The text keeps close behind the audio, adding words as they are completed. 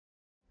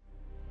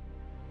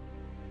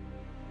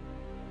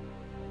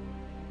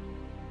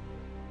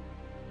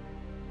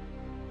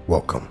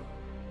Welcome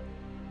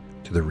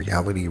to the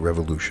Reality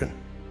Revolution.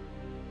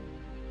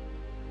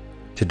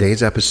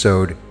 Today's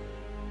episode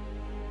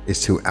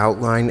is to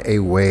outline a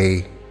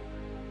way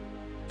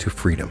to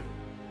freedom.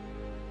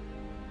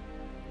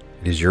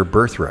 It is your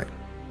birthright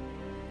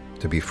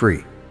to be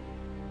free.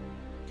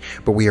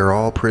 But we are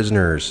all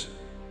prisoners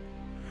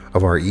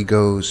of our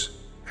egos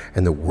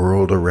and the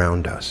world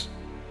around us.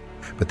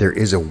 But there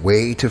is a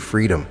way to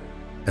freedom,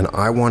 and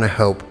I want to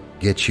help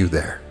get you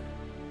there.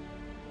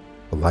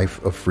 A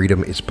life of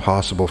freedom is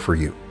possible for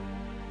you.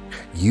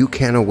 You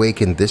can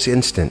awaken this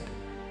instant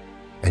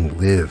and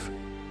live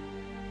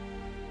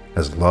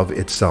as love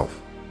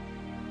itself.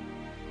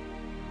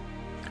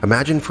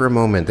 Imagine for a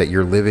moment that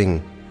you're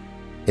living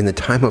in the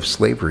time of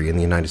slavery in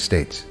the United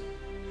States.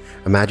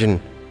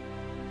 Imagine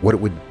what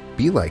it would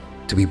be like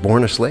to be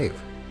born a slave.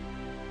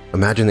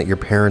 Imagine that your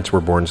parents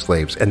were born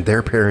slaves and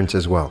their parents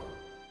as well.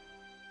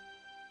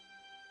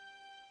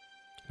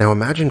 Now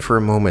imagine for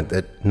a moment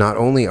that not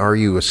only are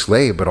you a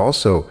slave, but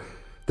also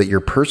that your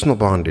personal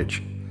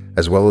bondage,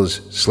 as well as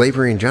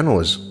slavery in general,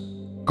 is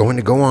going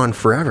to go on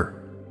forever.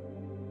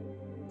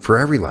 For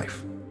every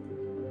life.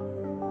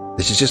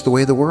 This is just the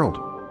way of the world.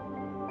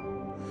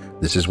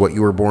 This is what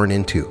you were born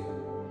into.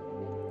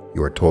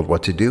 You are told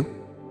what to do.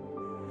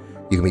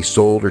 You can be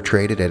sold or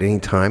traded at any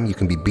time. You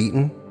can be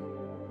beaten.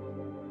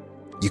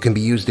 You can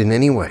be used in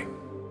any way.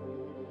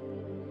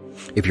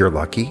 If you're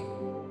lucky,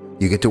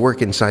 you get to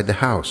work inside the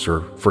house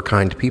or for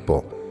kind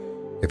people.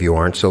 If you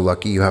aren't so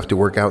lucky, you have to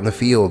work out in the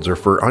fields or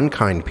for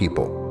unkind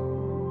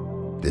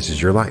people. This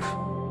is your life.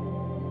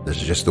 This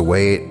is just the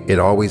way it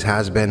always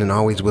has been and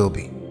always will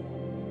be.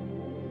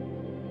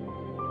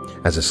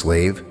 As a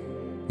slave,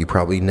 you've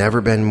probably never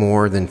been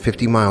more than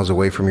 50 miles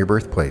away from your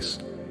birthplace.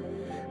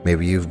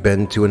 Maybe you've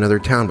been to another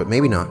town, but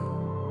maybe not.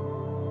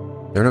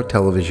 There are no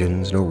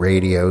televisions, no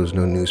radios,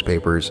 no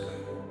newspapers.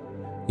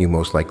 You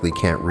most likely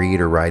can't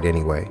read or write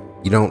anyway.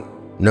 You don't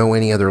know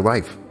any other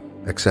life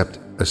except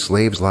a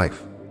slave's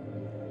life.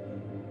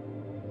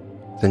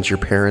 Since your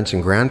parents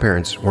and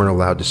grandparents weren't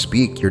allowed to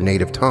speak your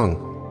native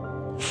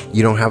tongue,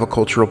 you don't have a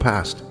cultural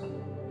past.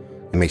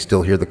 You may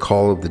still hear the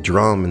call of the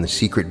drum and the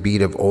secret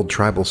beat of old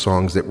tribal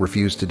songs that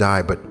refuse to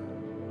die, but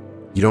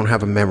you don't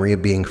have a memory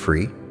of being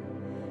free,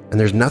 and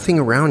there's nothing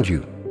around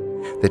you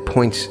that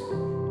points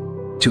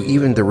to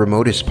even the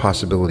remotest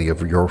possibility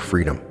of your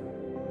freedom.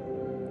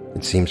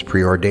 It seems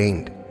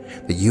preordained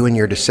that you and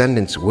your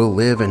descendants will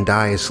live and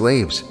die as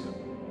slaves.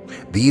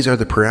 These are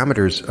the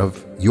parameters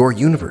of your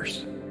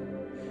universe.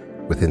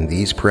 Within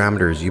these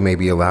parameters, you may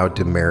be allowed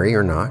to marry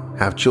or not,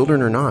 have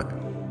children or not,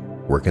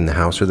 work in the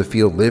house or the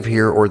field, live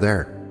here or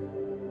there.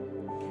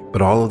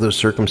 But all of those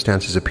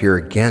circumstances appear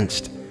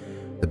against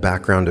the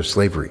background of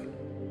slavery.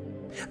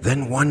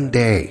 Then one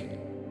day,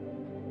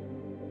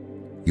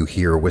 you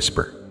hear a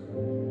whisper.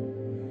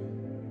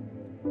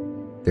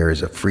 There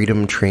is a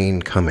freedom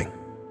train coming.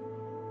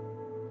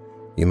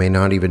 You may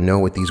not even know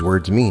what these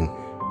words mean.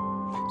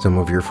 Some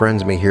of your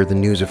friends may hear the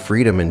news of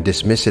freedom and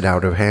dismiss it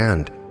out of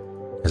hand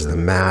as the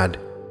mad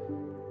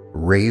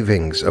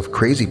ravings of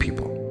crazy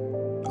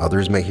people.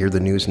 Others may hear the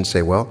news and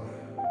say, well,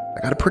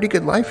 I got a pretty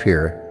good life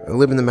here. I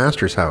live in the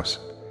master's house.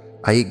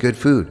 I eat good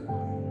food.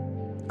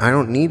 I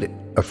don't need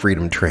a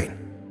freedom train.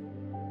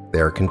 They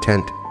are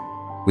content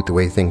with the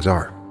way things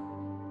are.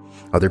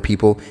 Other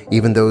people,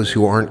 even those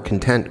who aren't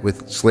content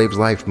with slave's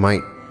life,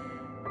 might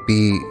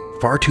be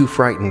far too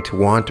frightened to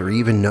want or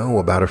even know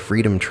about a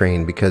freedom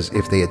train, because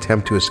if they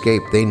attempt to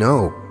escape, they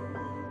know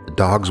the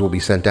dogs will be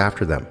sent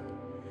after them.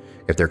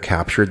 If they're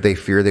captured, they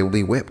fear they will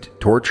be whipped,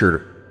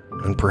 tortured,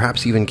 and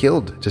perhaps even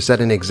killed to set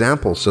an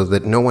example so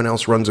that no one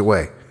else runs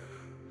away.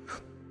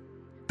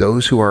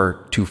 Those who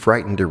are too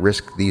frightened to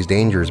risk these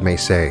dangers may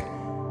say,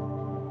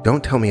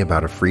 don't tell me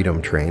about a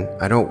freedom train.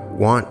 I don't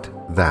want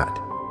that.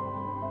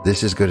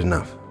 This is good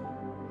enough.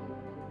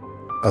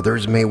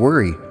 Others may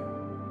worry,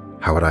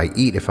 how would I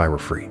eat if I were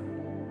free?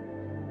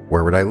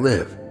 Where would I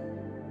live?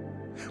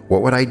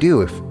 What would I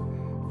do if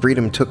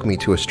freedom took me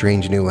to a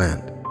strange new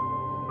land?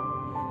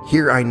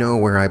 Here I know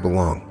where I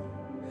belong.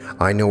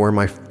 I know where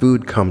my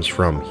food comes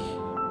from.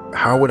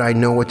 How would I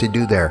know what to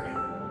do there?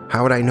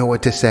 How would I know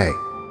what to say?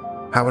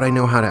 How would I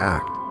know how to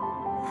act?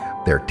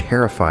 They're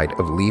terrified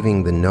of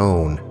leaving the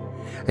known,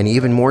 and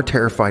even more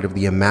terrified of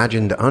the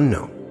imagined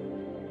unknown.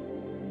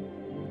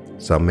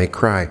 Some may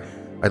cry,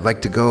 I'd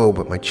like to go,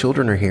 but my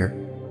children are here.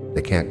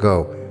 They can't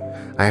go.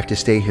 I have to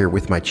stay here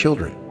with my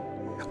children.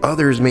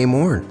 Others may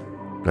mourn.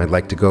 I'd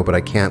like to go, but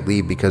I can't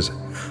leave because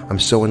I'm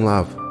so in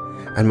love,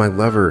 and my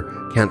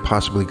lover can't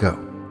possibly go.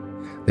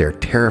 They are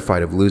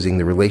terrified of losing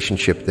the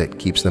relationship that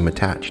keeps them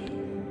attached.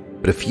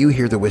 But a few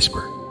hear the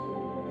whisper,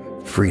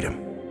 freedom.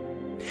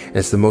 And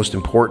it's the most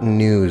important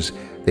news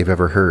they've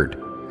ever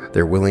heard.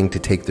 They're willing to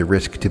take the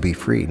risk to be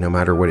free, no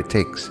matter what it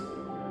takes.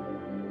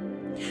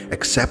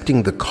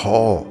 Accepting the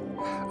call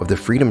of the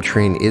freedom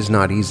train is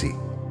not easy.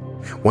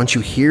 Once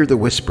you hear the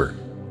whisper,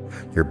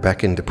 you're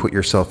beckoned to put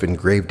yourself in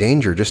grave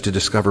danger just to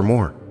discover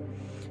more.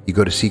 You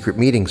go to secret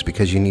meetings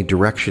because you need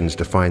directions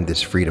to find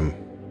this freedom.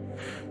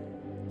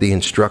 The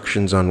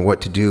instructions on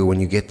what to do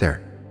when you get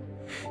there.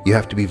 You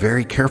have to be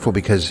very careful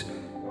because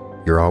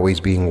you're always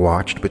being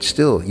watched, but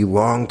still, you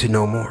long to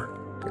know more.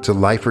 It's a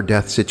life or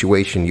death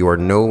situation. You are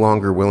no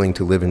longer willing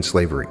to live in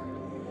slavery.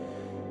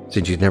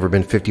 Since you've never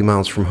been 50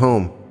 miles from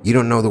home, you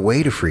don't know the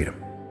way to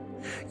freedom.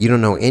 You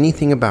don't know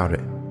anything about it.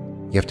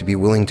 You have to be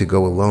willing to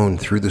go alone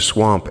through the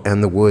swamp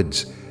and the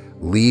woods.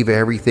 Leave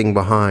everything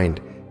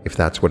behind if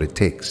that's what it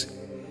takes.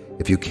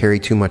 If you carry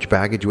too much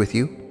baggage with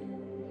you,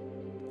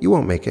 you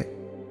won't make it.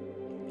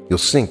 You'll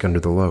sink under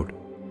the load.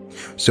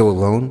 So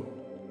alone,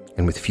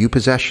 and with few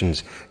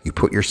possessions, you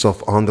put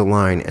yourself on the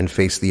line and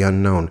face the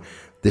unknown.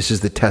 This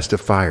is the test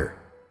of fire.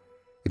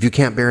 If you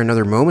can't bear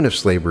another moment of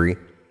slavery,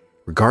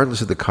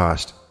 regardless of the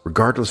cost,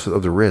 regardless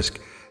of the risk,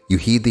 you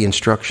heed the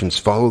instructions,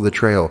 follow the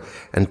trail,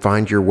 and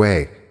find your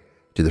way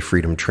to the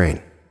freedom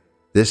train.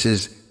 This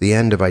is the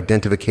end of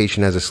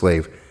identification as a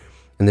slave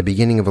and the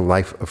beginning of a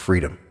life of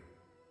freedom.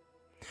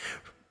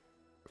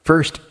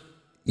 First,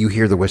 you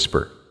hear the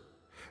whisper.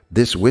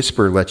 This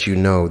whisper lets you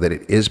know that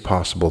it is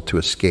possible to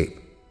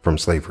escape from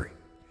slavery.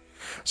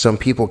 Some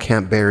people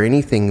can't bear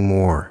anything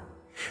more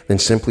than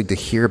simply to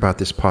hear about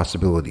this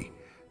possibility.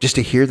 Just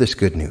to hear this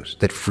good news,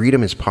 that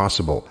freedom is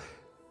possible,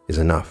 is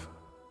enough.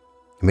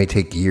 It may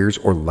take years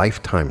or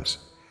lifetimes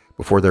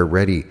before they're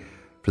ready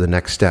for the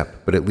next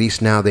step, but at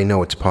least now they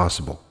know it's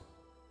possible.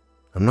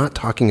 I'm not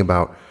talking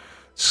about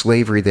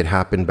slavery that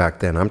happened back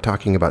then. I'm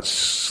talking about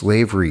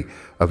slavery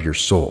of your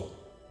soul.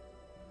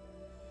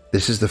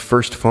 This is the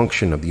first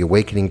function of the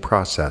awakening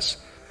process,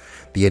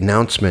 the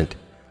announcement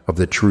of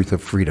the truth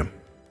of freedom.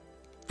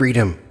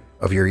 Freedom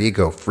of your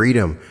ego,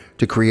 freedom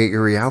to create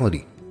your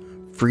reality,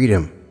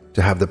 freedom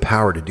to have the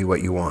power to do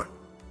what you want.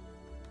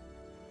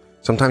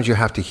 Sometimes you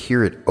have to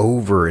hear it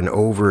over and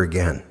over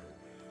again.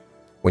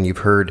 When you've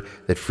heard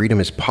that freedom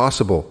is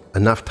possible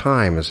enough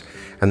times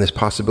and this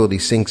possibility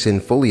sinks in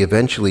fully,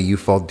 eventually you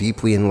fall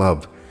deeply in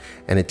love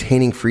and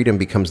attaining freedom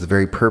becomes the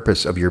very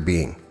purpose of your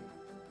being.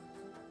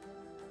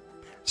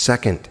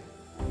 Second,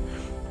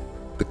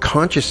 the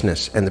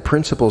consciousness and the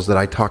principles that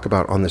I talk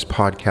about on this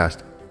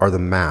podcast are the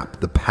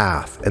map, the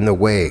path, and the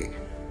way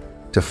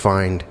to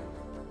find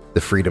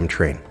the freedom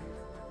train.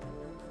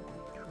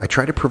 I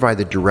try to provide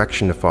the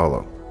direction to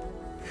follow,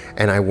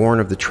 and I warn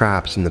of the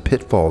traps and the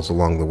pitfalls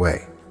along the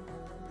way.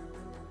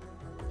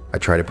 I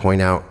try to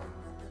point out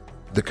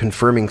the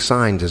confirming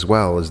signs as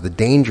well as the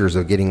dangers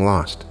of getting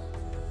lost.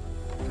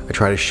 I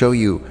try to show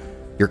you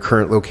your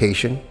current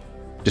location,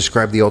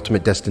 describe the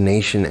ultimate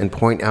destination, and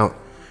point out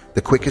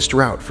the quickest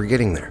route for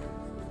getting there.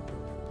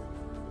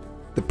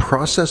 The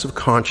process of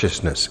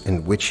consciousness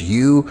in which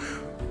you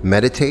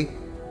meditate,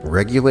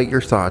 regulate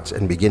your thoughts,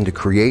 and begin to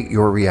create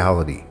your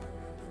reality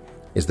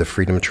is the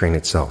freedom train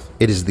itself.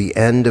 It is the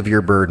end of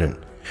your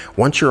burden.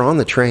 Once you're on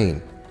the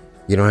train,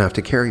 you don't have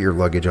to carry your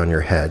luggage on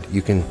your head.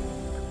 You can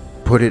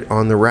put it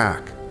on the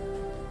rack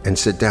and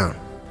sit down.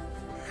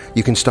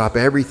 You can stop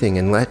everything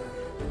and let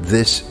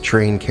this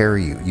train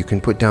carry you. You can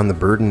put down the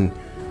burden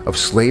of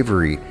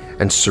slavery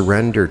and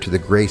surrender to the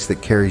grace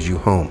that carries you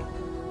home.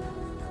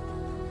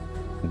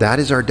 That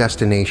is our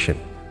destination.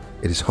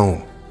 It is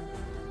home.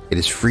 It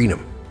is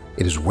freedom.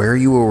 It is where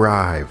you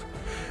arrive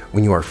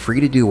when you are free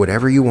to do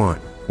whatever you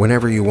want,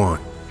 whenever you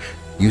want,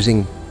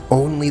 using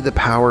only the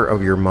power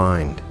of your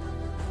mind.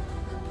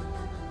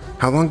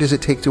 How long does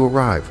it take to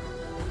arrive?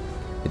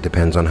 It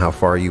depends on how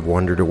far you've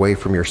wandered away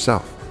from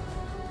yourself.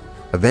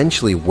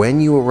 Eventually, when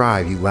you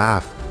arrive, you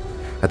laugh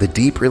at the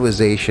deep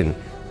realization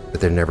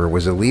that there never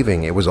was a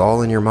leaving. It was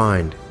all in your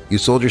mind. You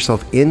sold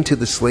yourself into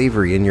the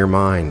slavery in your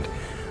mind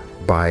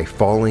by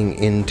falling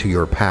into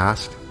your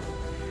past,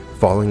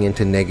 falling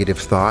into negative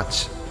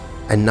thoughts,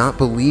 and not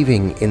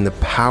believing in the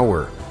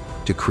power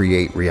to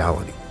create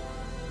reality.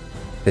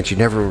 That you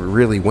never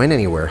really went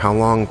anywhere, how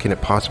long can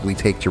it possibly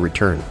take to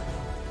return?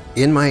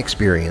 In my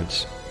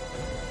experience,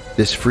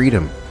 this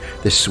freedom,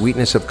 this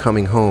sweetness of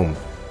coming home,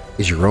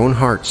 is your own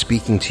heart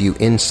speaking to you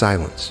in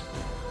silence.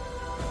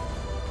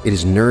 It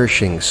is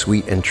nourishing,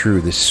 sweet, and true,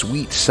 this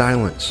sweet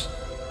silence.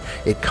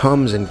 It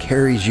comes and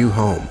carries you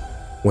home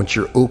once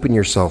you open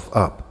yourself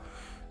up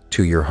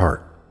to your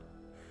heart.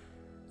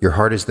 Your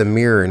heart is the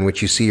mirror in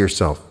which you see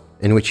yourself,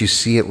 in which you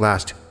see at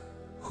last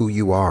who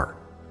you are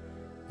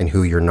and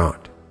who you're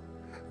not.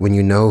 When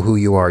you know who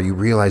you are, you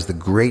realize the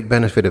great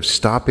benefit of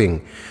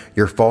stopping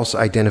your false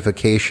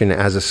identification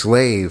as a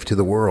slave to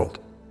the world.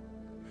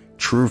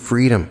 True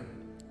freedom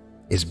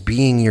is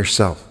being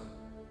yourself.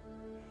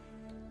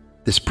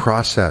 This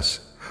process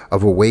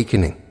of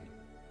awakening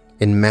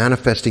and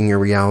manifesting your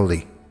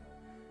reality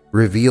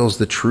reveals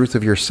the truth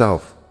of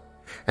yourself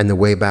and the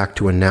way back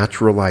to a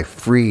natural life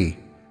free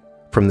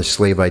from the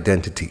slave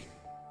identity.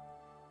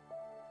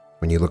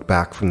 When you look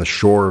back from the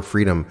shore of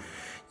freedom,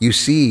 you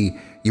see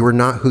you are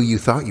not who you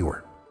thought you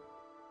were.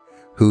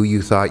 Who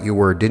you thought you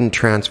were didn't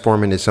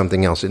transform into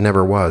something else. It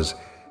never was.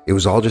 It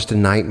was all just a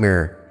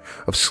nightmare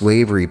of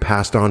slavery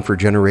passed on for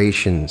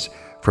generations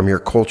from your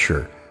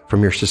culture,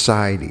 from your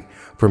society,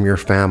 from your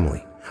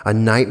family. A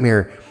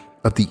nightmare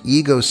of the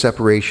ego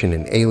separation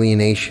and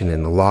alienation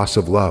and the loss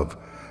of love,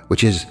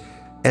 which is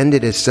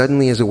ended as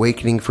suddenly as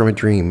awakening from a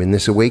dream. In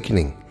this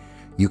awakening,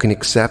 you can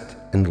accept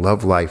and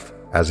love life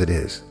as it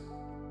is.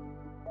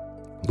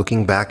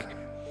 Looking back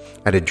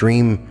at a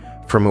dream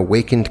from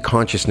awakened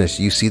consciousness,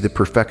 you see the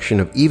perfection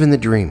of even the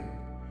dream.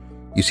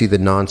 You see the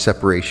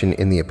non-separation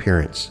in the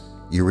appearance.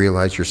 You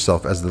realize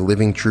yourself as the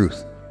living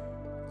truth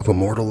of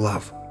immortal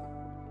love.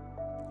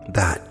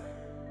 That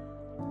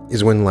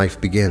is when life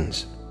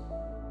begins.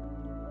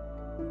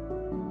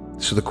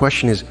 So the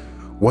question is,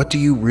 what do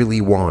you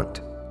really want?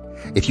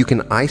 If you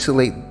can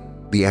isolate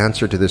the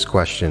answer to this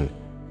question,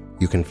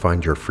 you can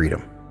find your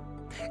freedom.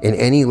 In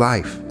any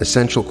life,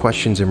 essential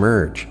questions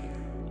emerge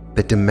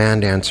that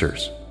demand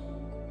answers.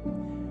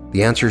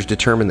 The answers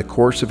determine the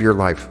course of your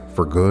life,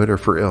 for good or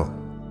for ill.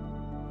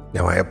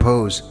 Now I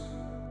pose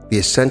the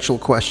essential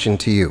question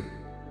to you.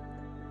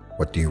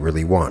 What do you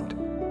really want?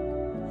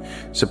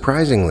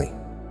 Surprisingly,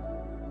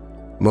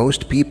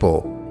 most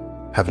people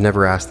have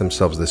never asked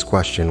themselves this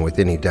question with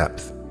any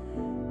depth.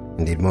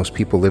 Indeed, most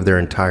people live their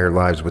entire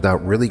lives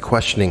without really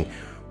questioning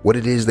what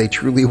it is they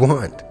truly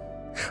want.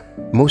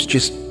 Most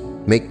just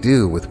make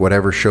do with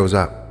whatever shows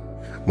up.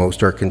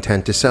 Most are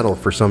content to settle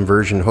for some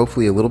version,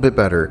 hopefully a little bit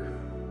better,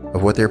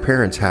 of what their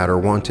parents had or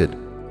wanted.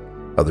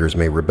 Others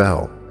may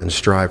rebel and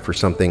strive for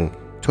something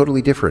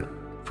totally different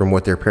from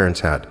what their parents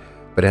had,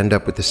 but end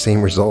up with the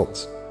same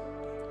results.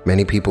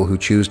 Many people who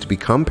choose to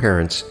become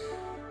parents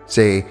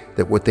say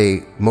that what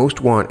they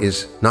most want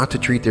is not to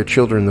treat their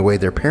children the way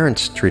their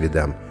parents treated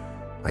them.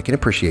 I can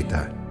appreciate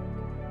that.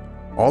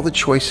 All the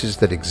choices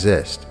that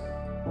exist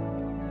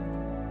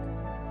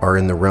are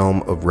in the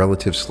realm of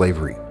relative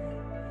slavery.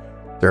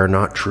 There are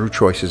not true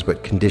choices,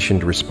 but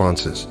conditioned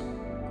responses.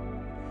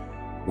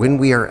 When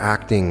we are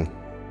acting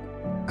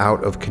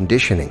out of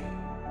conditioning,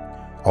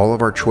 all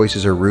of our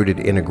choices are rooted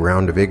in a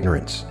ground of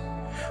ignorance.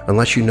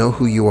 Unless you know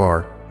who you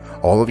are,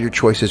 all of your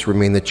choices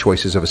remain the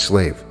choices of a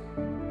slave.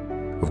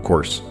 Of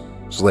course,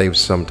 slaves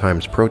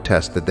sometimes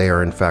protest that they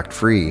are in fact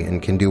free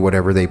and can do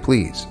whatever they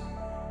please.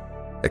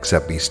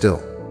 Except be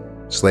still.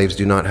 Slaves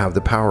do not have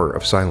the power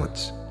of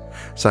silence.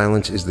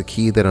 Silence is the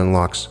key that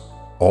unlocks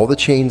all the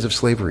chains of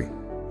slavery.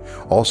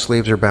 All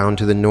slaves are bound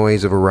to the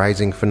noise of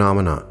arising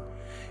phenomena.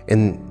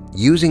 In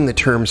using the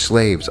term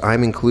slaves,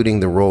 I'm including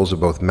the roles of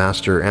both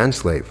master and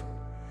slave,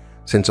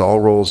 since all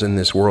roles in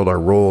this world are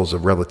roles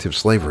of relative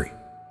slavery.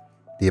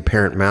 The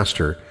apparent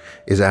master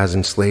is as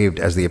enslaved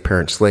as the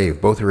apparent slave.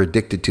 Both are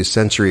addicted to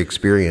sensory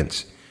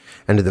experience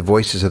and to the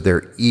voices of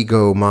their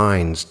ego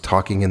minds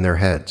talking in their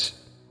heads.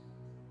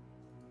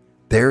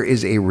 There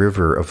is a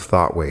river of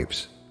thought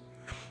waves,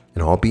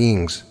 and all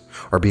beings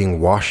are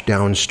being washed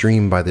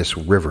downstream by this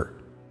river.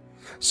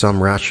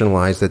 Some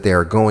rationalize that they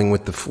are going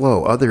with the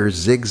flow. Others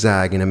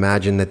zigzag and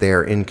imagine that they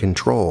are in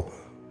control,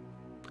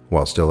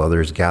 while still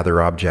others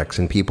gather objects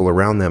and people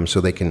around them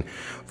so they can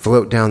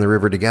float down the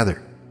river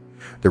together.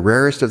 The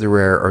rarest of the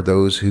rare are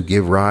those who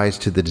give rise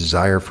to the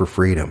desire for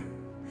freedom.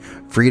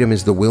 Freedom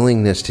is the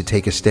willingness to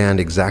take a stand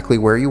exactly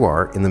where you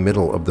are in the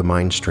middle of the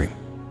mind stream.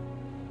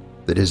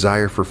 The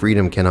desire for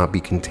freedom cannot be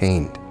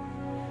contained.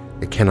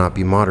 It cannot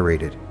be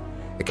moderated.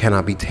 It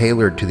cannot be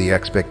tailored to the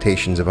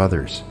expectations of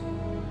others.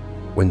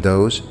 When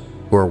those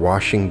who are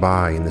washing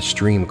by in the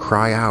stream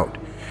cry out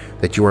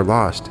that you are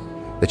lost,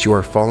 that you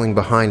are falling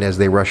behind as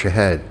they rush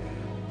ahead,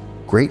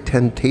 great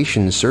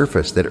temptations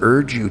surface that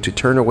urge you to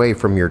turn away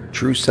from your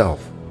true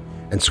self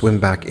and swim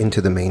back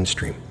into the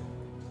mainstream.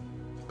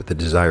 But the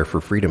desire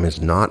for freedom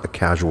is not a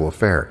casual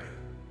affair.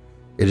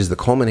 It is the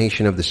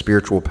culmination of the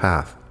spiritual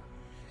path.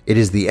 It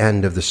is the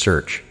end of the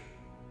search.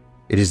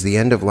 It is the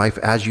end of life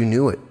as you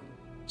knew it,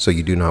 so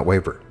you do not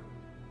waver.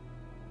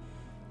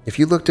 If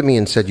you looked at me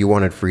and said you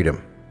wanted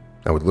freedom,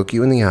 I would look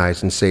you in the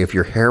eyes and say, if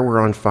your hair were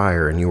on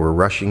fire and you were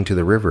rushing to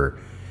the river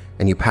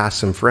and you passed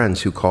some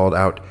friends who called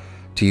out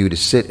to you to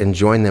sit and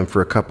join them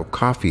for a cup of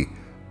coffee,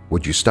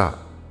 would you stop?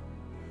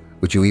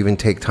 Would you even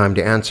take time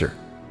to answer?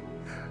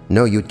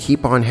 No, you'd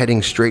keep on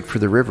heading straight for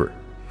the river.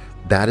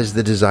 That is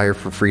the desire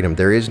for freedom.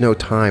 There is no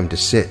time to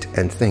sit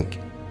and think.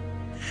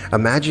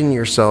 Imagine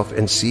yourself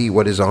and see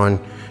what is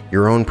on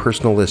your own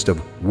personal list of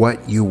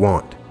what you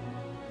want.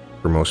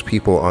 For most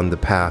people on the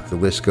path, the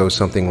list goes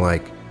something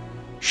like,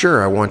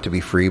 sure, I want to be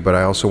free, but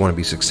I also want to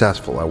be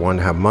successful. I want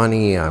to have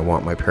money. I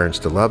want my parents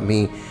to love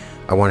me.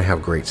 I want to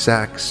have great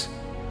sex.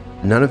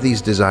 None of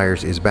these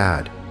desires is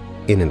bad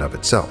in and of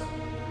itself.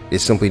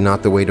 It's simply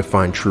not the way to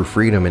find true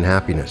freedom and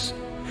happiness.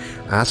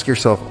 Ask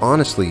yourself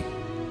honestly,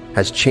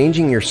 has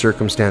changing your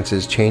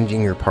circumstances,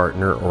 changing your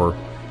partner, or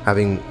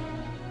having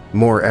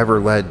more ever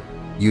led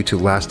you to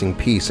lasting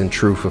peace and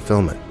true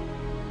fulfillment?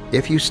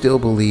 If you still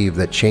believe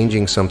that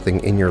changing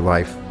something in your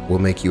life will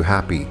make you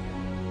happy,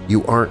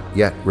 you aren't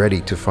yet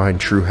ready to find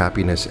true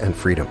happiness and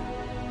freedom.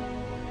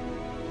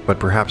 But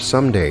perhaps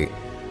someday,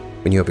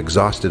 when you have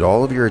exhausted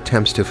all of your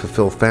attempts to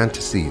fulfill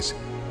fantasies,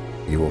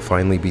 you will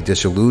finally be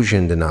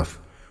disillusioned enough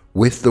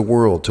with the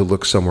world to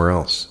look somewhere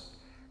else.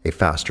 A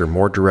faster,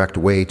 more direct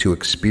way to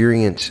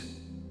experience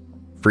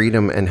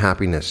freedom and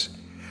happiness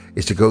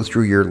is to go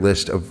through your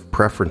list of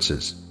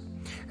preferences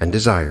and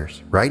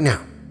desires right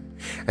now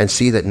and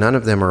see that none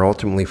of them are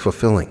ultimately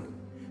fulfilling,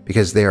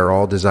 because they are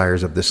all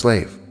desires of the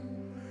slave.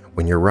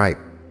 When you're ripe,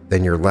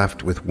 then you're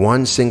left with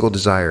one single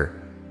desire,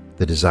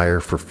 the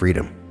desire for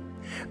freedom.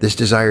 This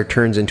desire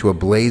turns into a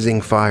blazing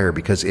fire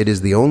because it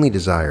is the only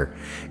desire.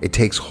 It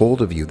takes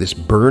hold of you. This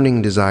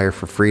burning desire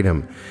for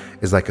freedom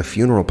is like a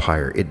funeral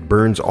pyre. It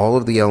burns all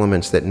of the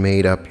elements that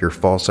made up your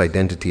false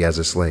identity as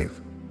a slave.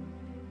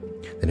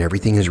 Then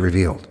everything is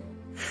revealed.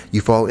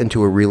 You fall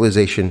into a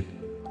realization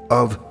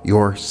of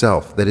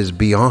yourself that is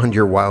beyond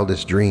your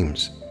wildest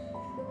dreams.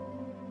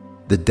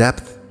 The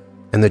depth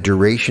and the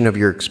duration of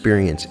your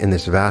experience in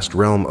this vast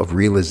realm of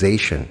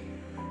realization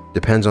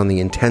depends on the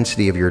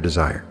intensity of your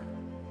desire.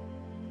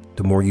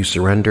 The more you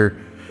surrender,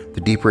 the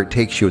deeper it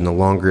takes you and the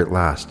longer it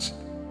lasts.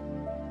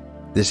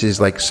 This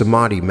is like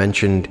samadhi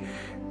mentioned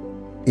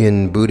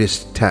in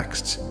Buddhist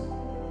texts.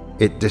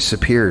 It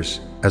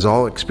disappears as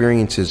all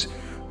experiences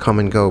come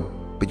and go,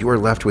 but you are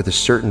left with a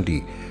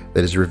certainty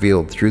that is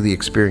revealed through the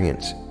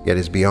experience, yet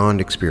is beyond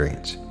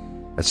experience.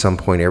 At some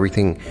point,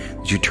 everything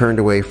that you turned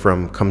away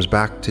from comes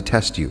back to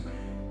test you.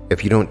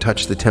 If you don't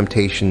touch the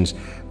temptations,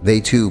 they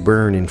too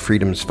burn in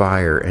freedom's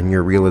fire, and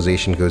your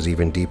realization goes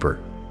even deeper.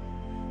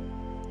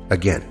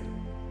 Again,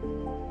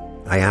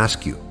 I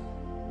ask you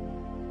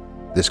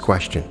this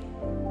question: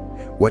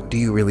 what do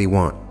you really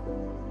want?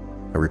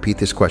 I repeat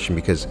this question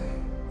because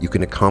you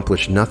can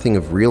accomplish nothing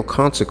of real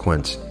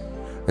consequence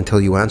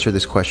until you answer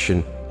this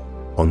question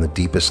on the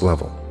deepest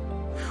level.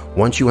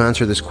 Once you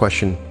answer this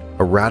question,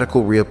 a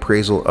radical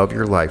reappraisal of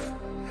your life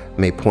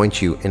may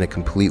point you in a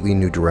completely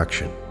new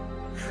direction.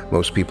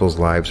 Most people's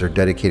lives are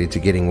dedicated to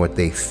getting what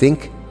they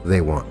think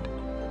they want.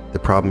 The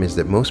problem is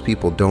that most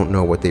people don't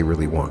know what they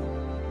really want.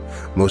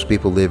 Most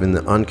people live in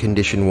the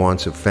unconditioned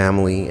wants of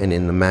family and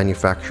in the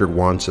manufactured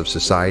wants of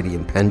society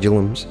and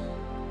pendulums,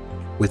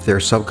 with their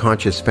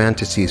subconscious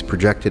fantasies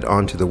projected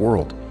onto the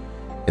world.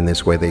 In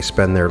this way, they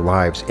spend their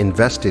lives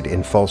invested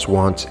in false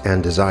wants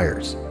and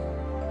desires.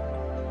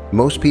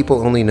 Most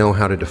people only know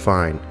how to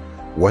define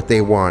what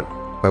they want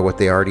by what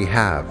they already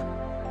have,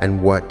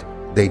 and what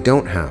they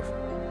don't have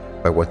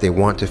by what they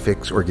want to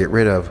fix or get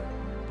rid of,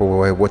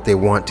 or by what they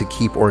want to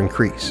keep or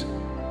increase.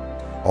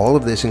 All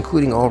of this,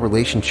 including all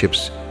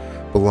relationships,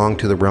 belong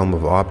to the realm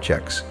of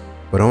objects,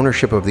 but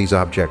ownership of these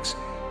objects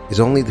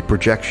is only the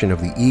projection of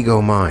the ego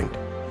mind.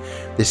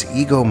 This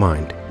ego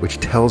mind,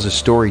 which tells a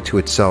story to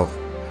itself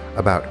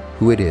about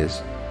who it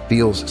is,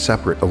 feels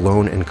separate,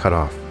 alone, and cut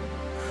off.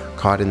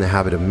 Caught in the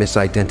habit of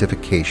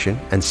misidentification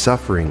and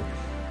suffering,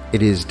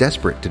 it is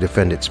desperate to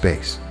defend its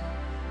space.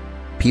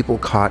 People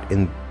caught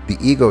in the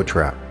ego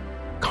trap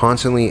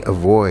constantly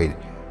avoid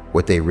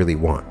what they really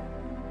want.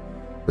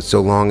 But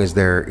so long as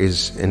there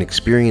is an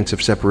experience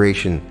of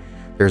separation,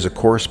 there's a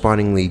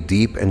correspondingly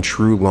deep and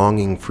true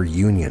longing for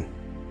union.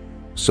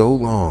 So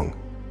long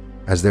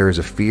as there is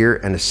a fear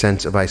and a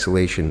sense of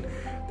isolation,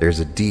 there's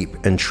a deep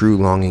and true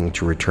longing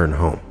to return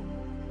home.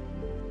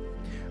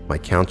 My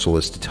counsel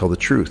is to tell the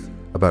truth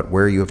about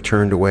where you have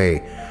turned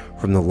away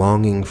from the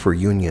longing for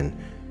union,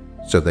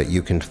 so that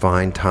you can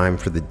find time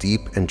for the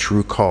deep and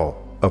true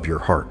call of your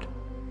heart.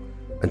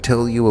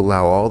 Until you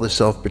allow all the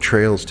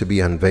self-betrayals to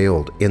be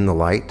unveiled in the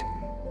light,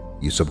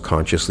 you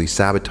subconsciously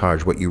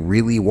sabotage what you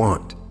really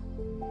want.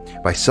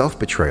 By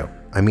self-betrayal,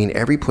 I mean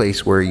every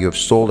place where you have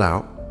sold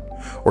out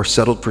or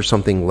settled for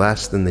something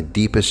less than the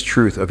deepest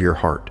truth of your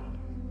heart.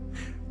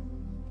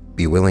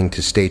 Be willing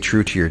to stay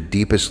true to your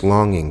deepest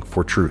longing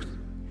for truth,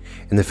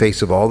 in the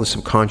face of all the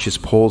subconscious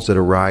pulls that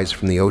arise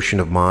from the ocean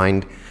of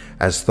mind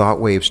as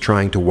thought waves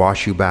trying to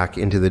wash you back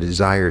into the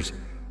desires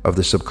of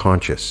the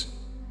subconscious.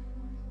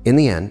 In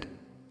the end,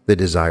 the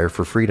desire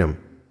for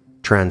freedom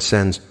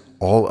transcends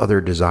all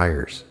other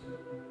desires.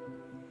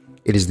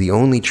 It is the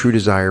only true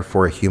desire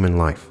for a human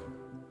life.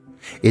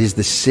 It is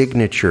the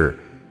signature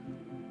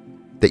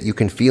that you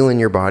can feel in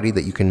your body,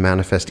 that you can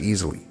manifest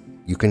easily.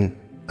 You can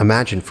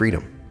imagine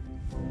freedom.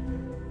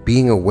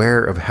 Being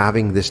aware of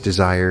having this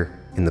desire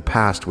in the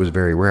past was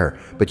very rare,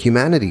 but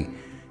humanity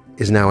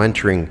is now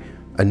entering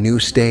a new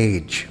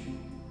stage.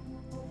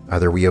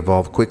 Either we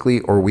evolve quickly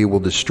or we will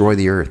destroy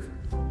the earth.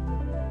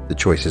 The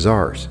choice is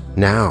ours.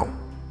 Now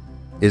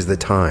is the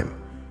time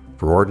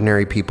for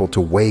ordinary people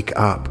to wake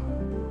up.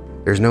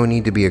 There's no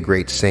need to be a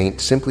great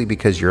saint simply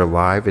because you're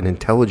alive and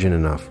intelligent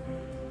enough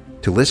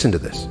to listen to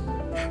this.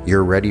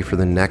 You're ready for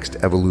the next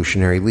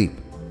evolutionary leap,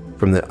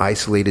 from the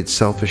isolated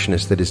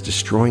selfishness that is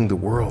destroying the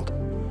world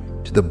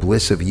to the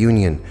bliss of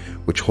union,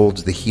 which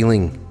holds the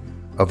healing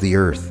of the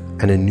earth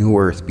and a new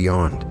earth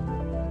beyond.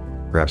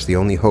 Perhaps the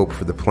only hope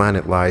for the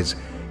planet lies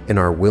in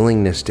our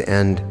willingness to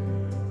end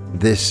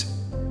this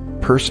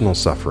personal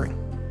suffering.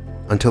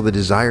 Until the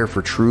desire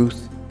for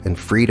truth and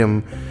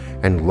freedom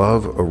and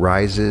love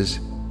arises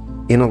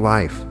in a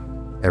life,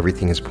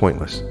 everything is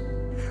pointless.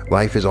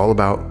 Life is all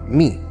about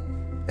me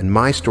and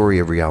my story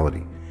of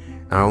reality.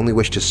 I only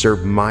wish to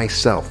serve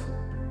myself.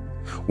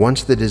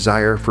 Once the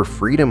desire for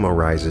freedom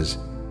arises,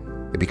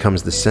 it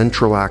becomes the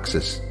central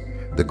axis,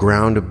 the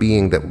ground of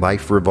being that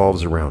life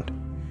revolves around.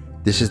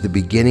 This is the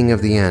beginning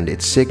of the end.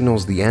 It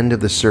signals the end of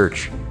the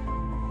search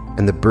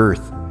and the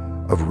birth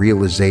of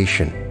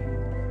realization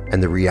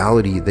and the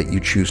reality that you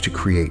choose to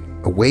create.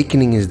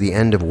 Awakening is the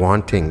end of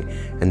wanting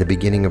and the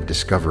beginning of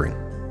discovering.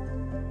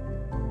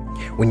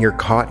 When you're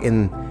caught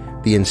in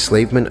the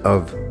enslavement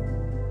of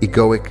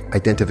egoic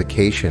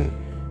identification,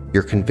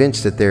 you're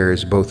convinced that there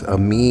is both a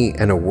me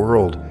and a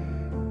world,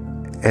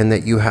 and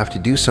that you have to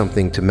do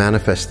something to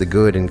manifest the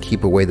good and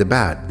keep away the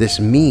bad. This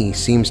me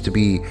seems to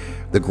be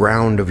the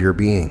ground of your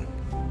being.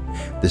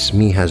 This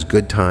me has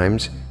good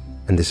times,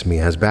 and this me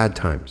has bad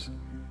times.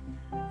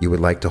 You would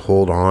like to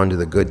hold on to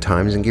the good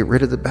times and get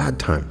rid of the bad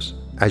times.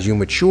 As you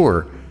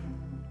mature,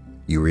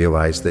 you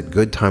realize that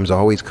good times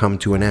always come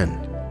to an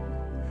end.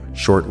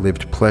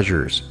 Short-lived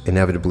pleasures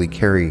inevitably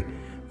carry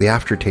the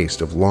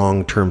aftertaste of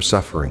long-term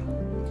suffering.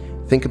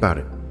 Think about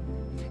it.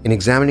 In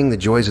examining the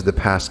joys of the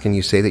past, can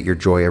you say that your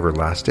joy ever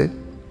lasted?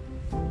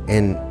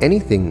 And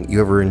anything you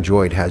ever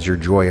enjoyed, has your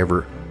joy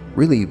ever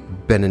really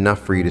been enough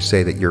for you to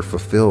say that you're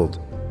fulfilled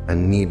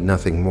and need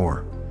nothing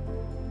more?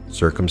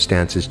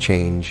 Circumstances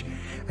change,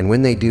 and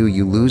when they do,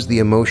 you lose the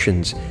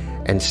emotions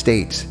and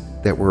states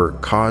that were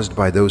caused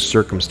by those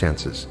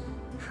circumstances.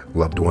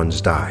 Loved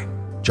ones die,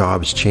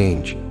 jobs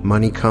change,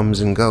 money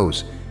comes and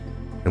goes,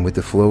 and with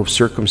the flow of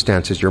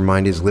circumstances, your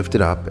mind is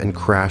lifted up and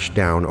crashed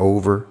down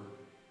over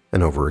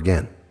and over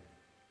again.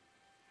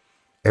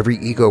 Every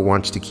ego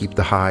wants to keep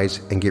the highs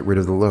and get rid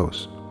of the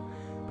lows.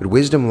 But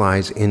wisdom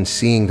lies in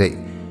seeing that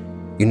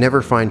you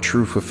never find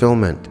true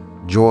fulfillment,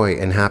 joy,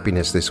 and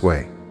happiness this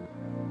way.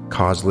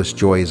 Causeless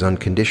joy is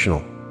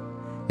unconditional.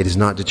 It is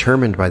not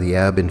determined by the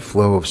ebb and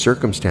flow of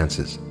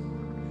circumstances.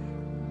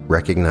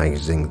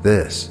 Recognizing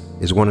this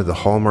is one of the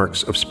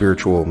hallmarks of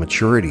spiritual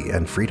maturity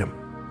and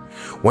freedom.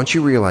 Once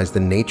you realize the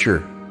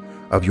nature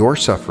of your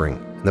suffering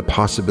and the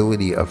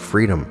possibility of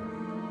freedom,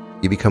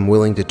 you become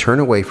willing to turn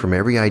away from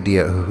every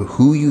idea of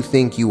who you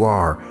think you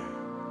are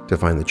to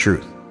find the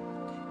truth.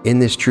 In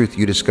this truth,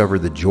 you discover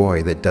the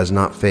joy that does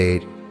not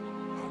fade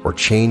or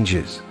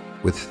changes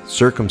with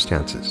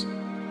circumstances.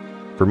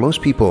 For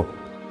most people,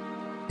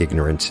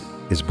 ignorance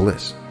is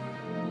bliss.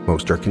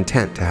 Most are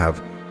content to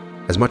have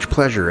as much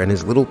pleasure and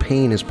as little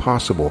pain as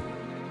possible.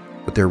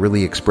 What they're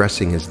really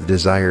expressing is the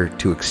desire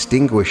to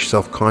extinguish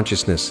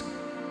self-consciousness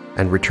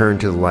and return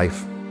to the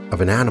life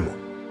of an animal.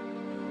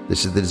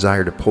 This is the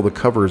desire to pull the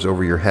covers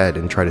over your head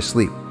and try to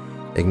sleep,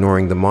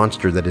 ignoring the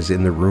monster that is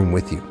in the room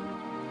with you.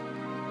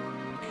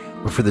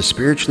 But for the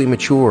spiritually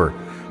mature,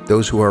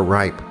 those who are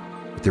ripe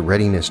with the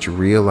readiness to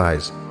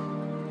realize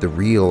the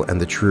real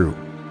and the true,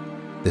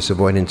 this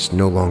avoidance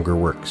no longer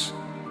works.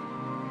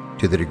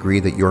 To the degree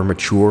that you're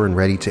mature and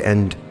ready to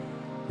end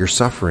your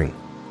suffering,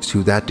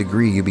 to that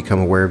degree you become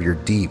aware of your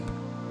deep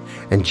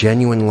and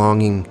genuine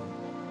longing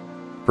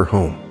for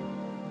home.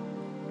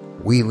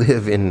 We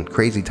live in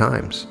crazy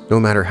times. No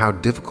matter how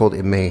difficult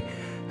it may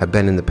have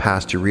been in the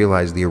past to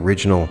realize the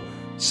original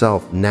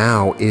self,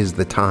 now is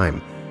the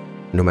time.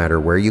 No matter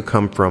where you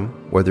come from,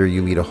 whether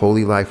you lead a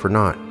holy life or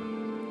not,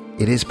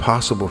 it is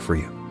possible for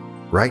you,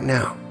 right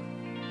now,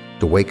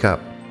 to wake up.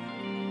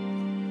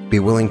 Be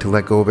willing to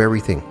let go of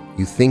everything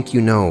you think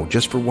you know,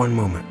 just for one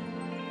moment.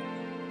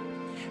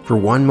 For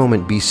one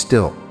moment, be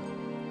still.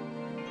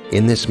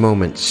 In this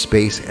moment,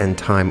 space and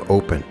time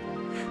open.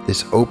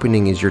 This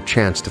opening is your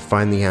chance to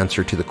find the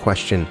answer to the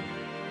question,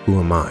 who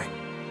am I?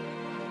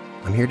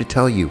 I'm here to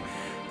tell you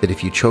that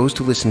if you chose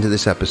to listen to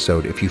this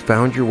episode, if you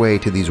found your way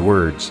to these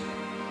words,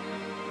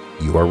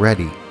 you are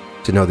ready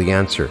to know the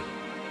answer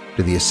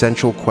to the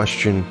essential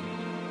question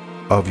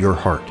of your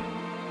heart.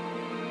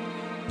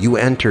 You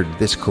entered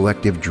this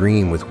collective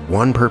dream with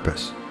one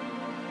purpose,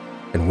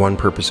 and one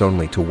purpose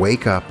only: to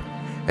wake up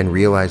and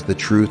realize the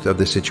truth of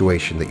the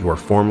situation, that you are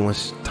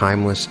formless,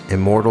 timeless,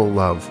 immortal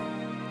love,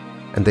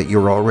 and that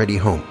you're already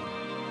home.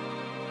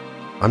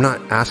 I'm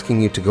not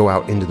asking you to go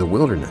out into the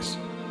wilderness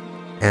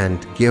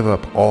and give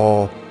up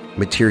all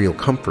material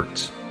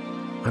comforts.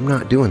 I'm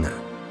not doing that.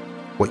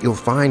 What you'll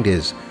find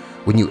is,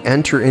 when you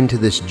enter into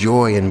this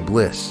joy and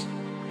bliss,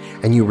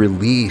 and you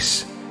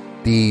release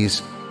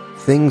these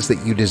things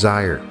that you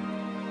desire,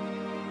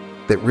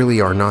 that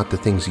really are not the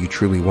things you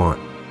truly want,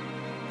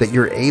 that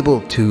you're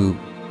able to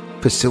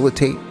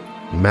facilitate,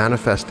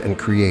 manifest, and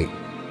create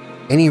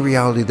any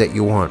reality that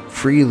you want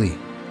freely.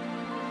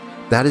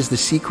 That is the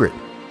secret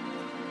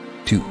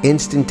to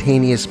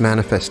instantaneous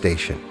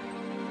manifestation.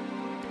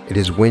 It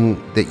is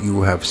when that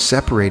you have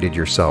separated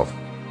yourself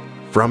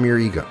from your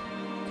ego,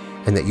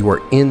 and that you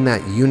are in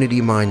that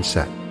unity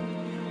mindset.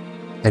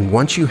 And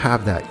once you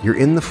have that, you're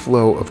in the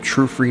flow of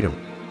true freedom.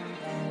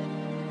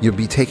 You'll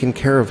be taken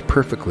care of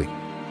perfectly.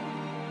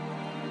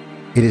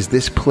 It is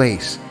this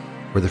place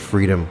where the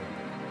freedom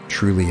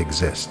truly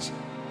exists.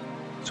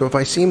 So if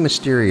I seem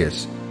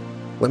mysterious,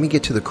 let me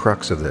get to the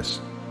crux of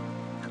this.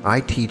 I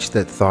teach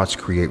that thoughts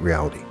create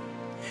reality,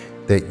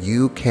 that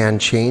you can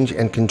change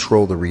and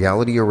control the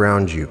reality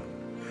around you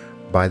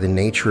by the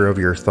nature of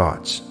your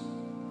thoughts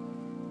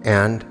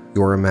and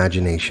your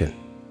imagination.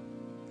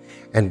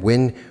 And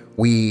when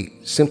we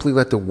simply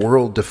let the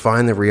world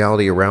define the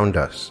reality around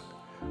us,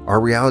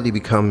 our reality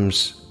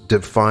becomes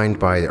defined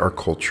by our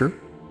culture,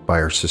 by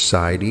our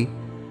society,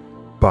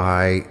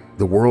 by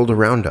the world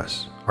around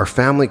us. Our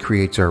family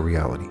creates our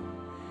reality.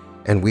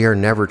 and we are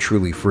never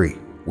truly free.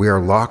 We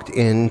are locked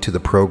into the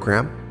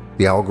program,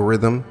 the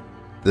algorithm,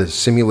 the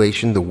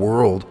simulation, the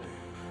world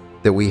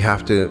that we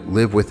have to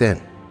live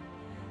within.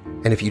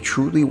 And if you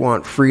truly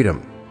want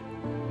freedom,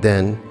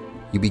 then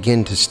you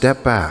begin to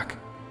step back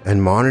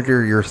and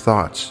monitor your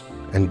thoughts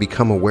and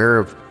become aware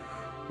of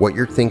what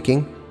you're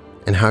thinking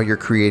and how you're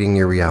creating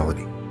your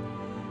reality.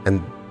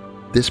 And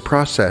this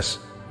process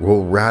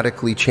will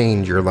radically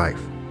change your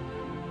life.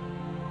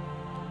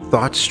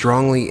 Thoughts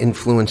strongly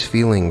influence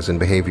feelings and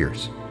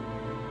behaviors.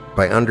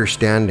 By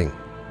understanding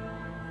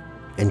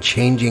and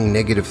changing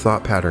negative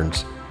thought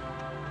patterns,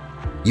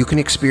 you can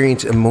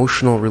experience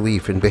emotional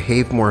relief and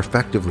behave more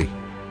effectively.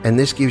 And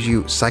this gives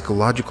you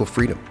psychological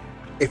freedom.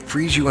 It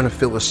frees you on a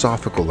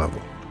philosophical level.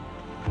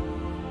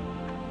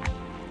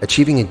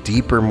 Achieving a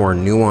deeper, more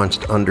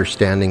nuanced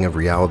understanding of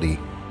reality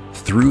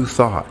through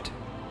thought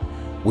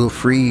will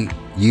free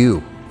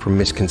you from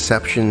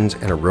misconceptions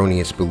and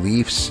erroneous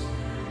beliefs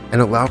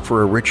and allow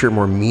for a richer,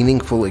 more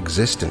meaningful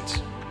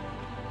existence,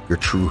 your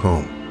true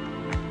home.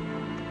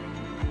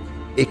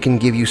 It can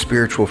give you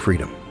spiritual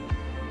freedom.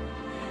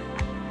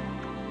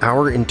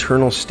 Our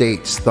internal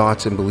states,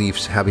 thoughts, and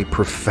beliefs have a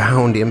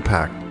profound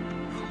impact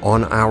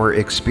on our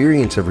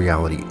experience of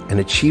reality,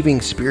 and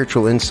achieving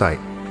spiritual insight,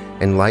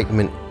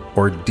 enlightenment,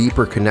 or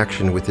deeper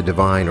connection with the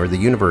divine or the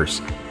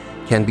universe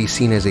can be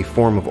seen as a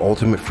form of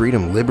ultimate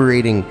freedom,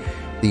 liberating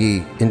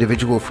the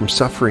individual from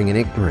suffering and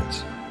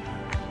ignorance.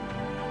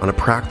 On a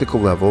practical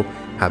level,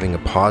 having a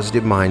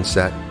positive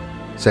mindset,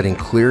 setting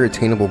clear,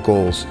 attainable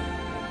goals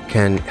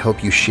can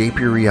help you shape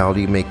your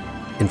reality, make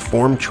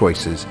informed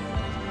choices,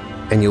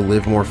 and you'll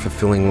live more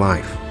fulfilling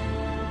life.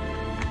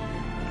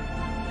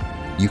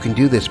 You can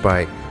do this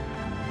by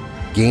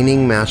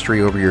gaining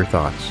mastery over your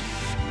thoughts.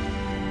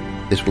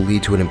 This will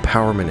lead to an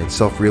empowerment and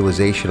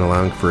self-realization,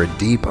 allowing for a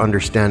deep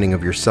understanding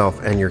of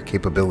yourself and your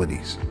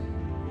capabilities.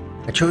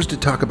 I chose to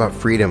talk about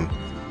freedom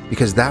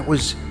because that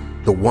was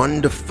the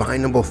one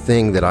definable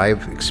thing that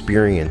I've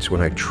experienced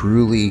when I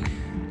truly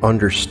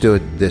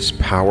understood this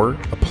power,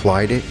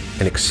 applied it,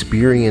 and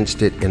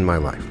experienced it in my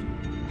life.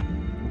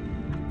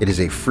 It is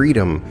a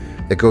freedom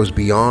that goes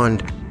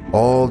beyond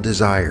all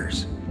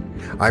desires.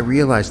 I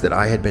realized that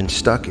I had been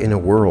stuck in a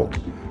world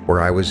where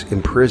I was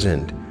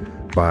imprisoned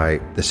by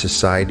the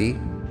society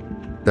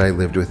that I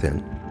lived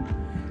within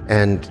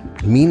and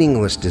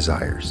meaningless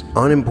desires,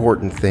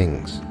 unimportant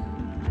things.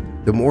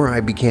 The more I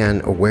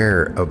began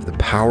aware of the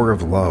power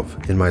of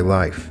love in my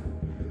life,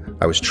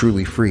 I was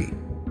truly free.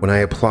 When I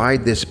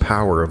applied this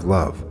power of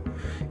love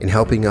in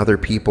helping other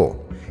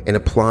people and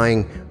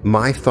applying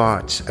my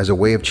thoughts as a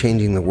way of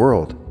changing the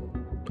world,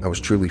 I was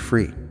truly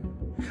free.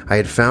 I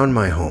had found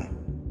my home,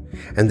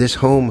 and this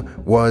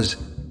home was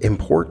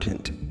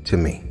important to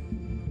me.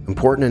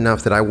 Important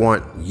enough that I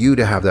want you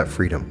to have that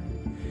freedom.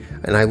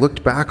 And I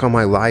looked back on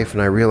my life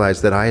and I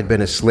realized that I had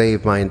been a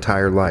slave my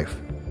entire life.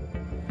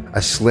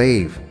 A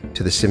slave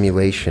to the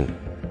simulation,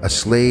 a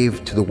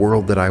slave to the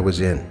world that I was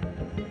in.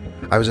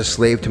 I was a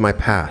slave to my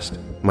past.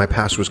 My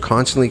past was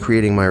constantly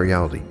creating my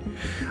reality.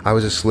 I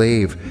was a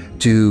slave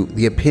to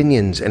the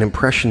opinions and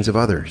impressions of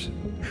others.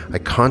 I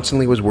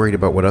constantly was worried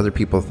about what other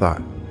people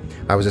thought.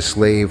 I was a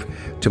slave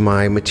to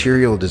my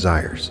material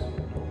desires.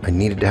 I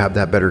needed to have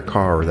that better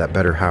car or that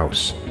better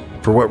house.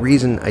 For what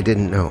reason, I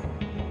didn't know.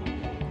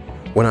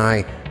 When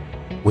I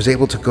was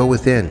able to go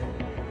within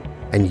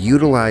and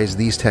utilize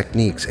these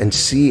techniques and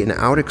see an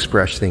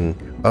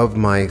out-expressing of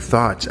my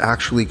thoughts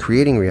actually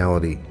creating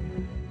reality,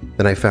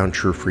 then I found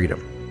true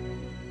freedom.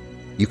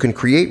 You can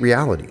create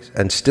realities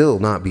and still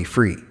not be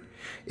free.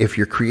 If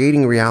you're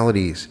creating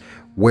realities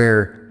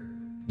where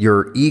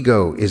your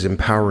ego is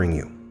empowering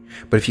you,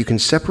 but if you can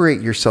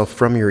separate yourself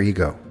from your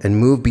ego and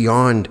move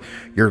beyond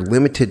your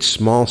limited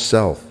small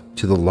self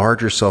to the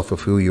larger self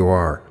of who you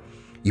are,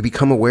 you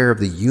become aware of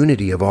the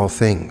unity of all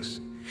things.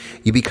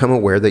 You become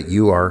aware that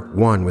you are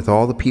one with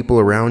all the people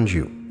around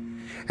you.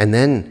 And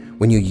then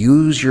when you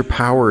use your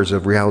powers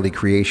of reality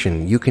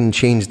creation, you can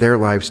change their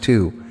lives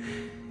too.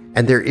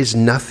 And there is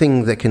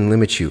nothing that can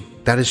limit you.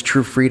 That is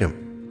true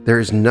freedom. There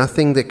is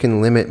nothing that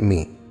can limit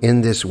me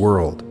in this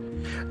world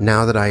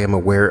now that I am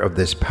aware of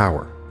this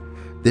power.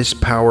 This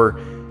power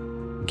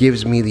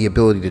gives me the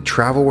ability to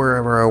travel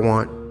wherever I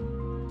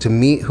want, to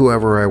meet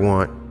whoever I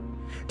want,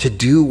 to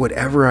do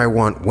whatever I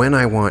want, when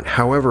I want,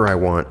 however I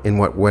want, in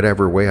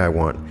whatever way I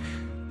want.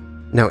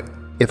 Now,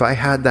 if I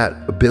had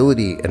that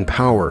ability and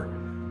power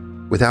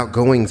without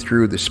going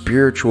through the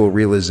spiritual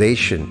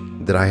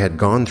realization that I had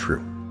gone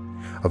through,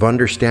 of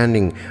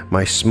understanding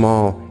my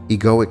small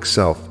egoic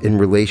self in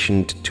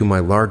relation to my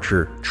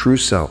larger true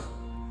self,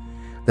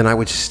 then I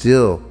would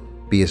still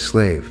be a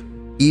slave,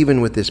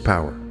 even with this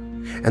power.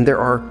 And there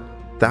are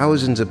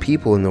thousands of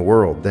people in the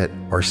world that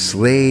are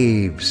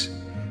slaves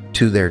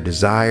to their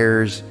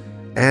desires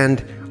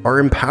and are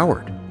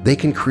empowered. They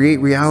can create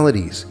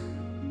realities,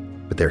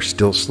 but they're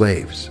still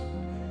slaves.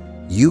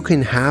 You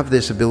can have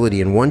this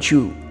ability, and once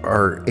you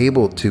are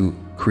able to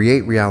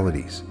create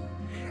realities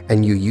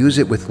and you use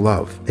it with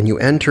love and you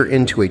enter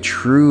into a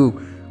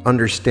true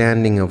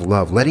understanding of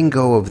love, letting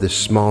go of this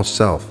small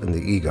self and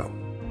the ego,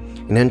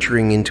 and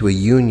entering into a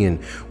union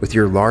with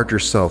your larger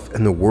self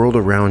and the world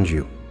around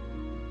you,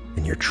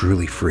 and you're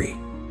truly free.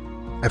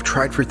 I've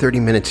tried for 30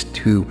 minutes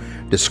to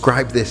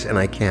describe this and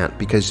I can't,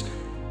 because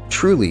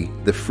truly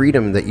the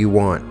freedom that you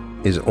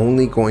want is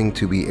only going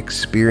to be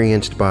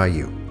experienced by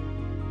you.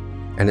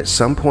 And at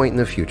some point in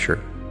the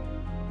future,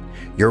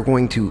 you're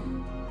going to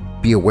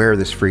be aware of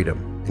this freedom,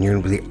 and you're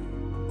going to be,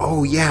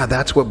 oh yeah,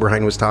 that's what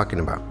Brian was talking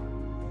about.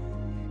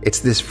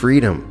 It's this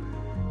freedom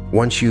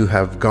once you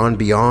have gone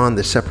beyond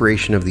the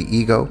separation of the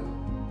ego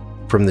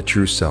from the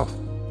true self,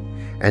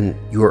 and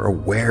you are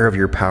aware of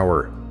your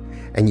power,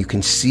 and you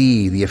can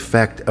see the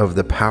effect of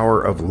the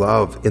power of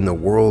love in the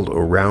world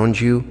around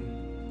you,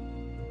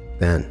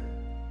 then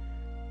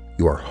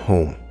you are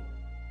home,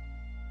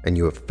 and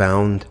you have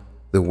found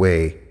the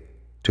way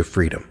to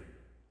freedom.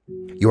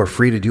 You are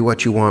free to do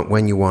what you want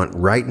when you want,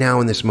 right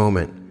now in this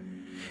moment.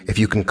 If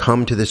you can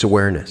come to this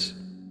awareness,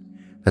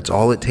 that's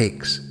all it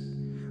takes.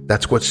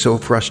 That's what's so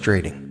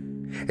frustrating,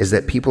 is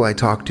that people I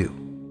talk to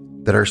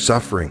that are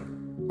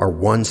suffering are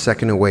 1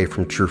 second away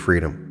from true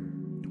freedom.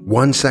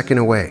 1 second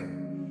away.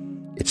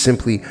 It's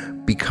simply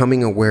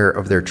becoming aware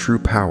of their true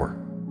power.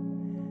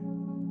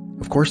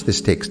 Of course,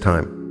 this takes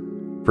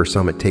time. For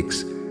some, it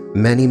takes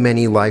many,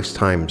 many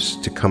lifetimes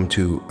to come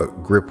to a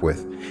grip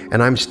with,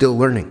 and I'm still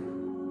learning.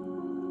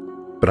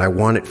 But I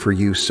want it for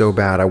you so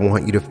bad. I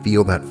want you to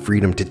feel that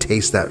freedom, to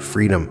taste that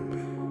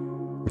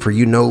freedom, for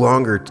you no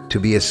longer to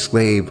be a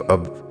slave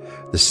of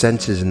the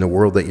senses in the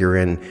world that you're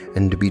in,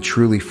 and to be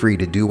truly free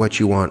to do what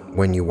you want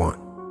when you want,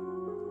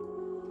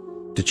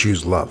 to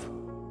choose love,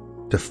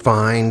 to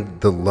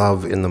find the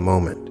love in the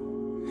moment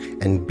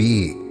and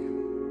be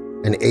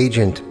an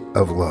agent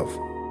of love.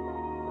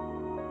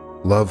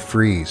 Love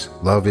frees.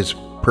 Love is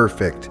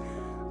perfect.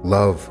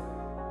 Love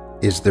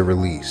is the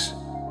release.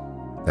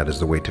 That is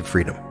the way to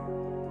freedom.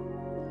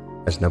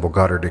 As Neville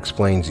Goddard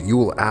explains, you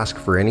will ask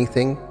for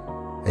anything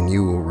and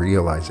you will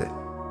realize it.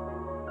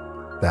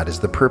 That is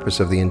the purpose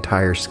of the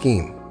entire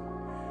scheme.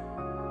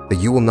 That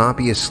you will not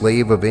be a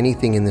slave of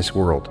anything in this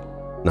world,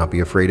 not be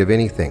afraid of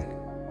anything,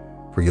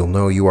 for you'll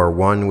know you are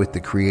one with the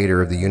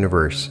Creator of the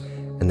universe,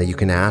 and that you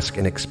can ask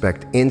and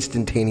expect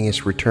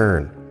instantaneous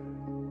return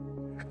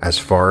as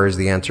far as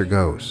the answer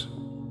goes.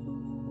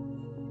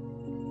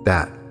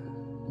 That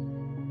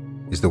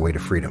is the way to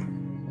freedom.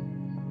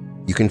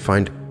 You can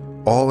find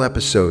all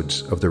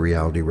episodes of The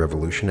Reality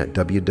Revolution at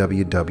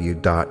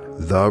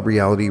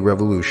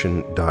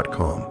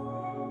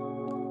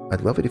www.therealityrevolution.com.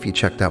 I'd love it if you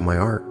checked out my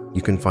art.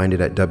 You can find it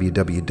at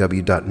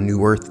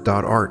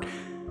www.newearth.art.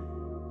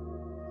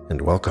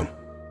 And welcome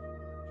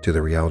to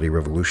The Reality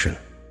Revolution.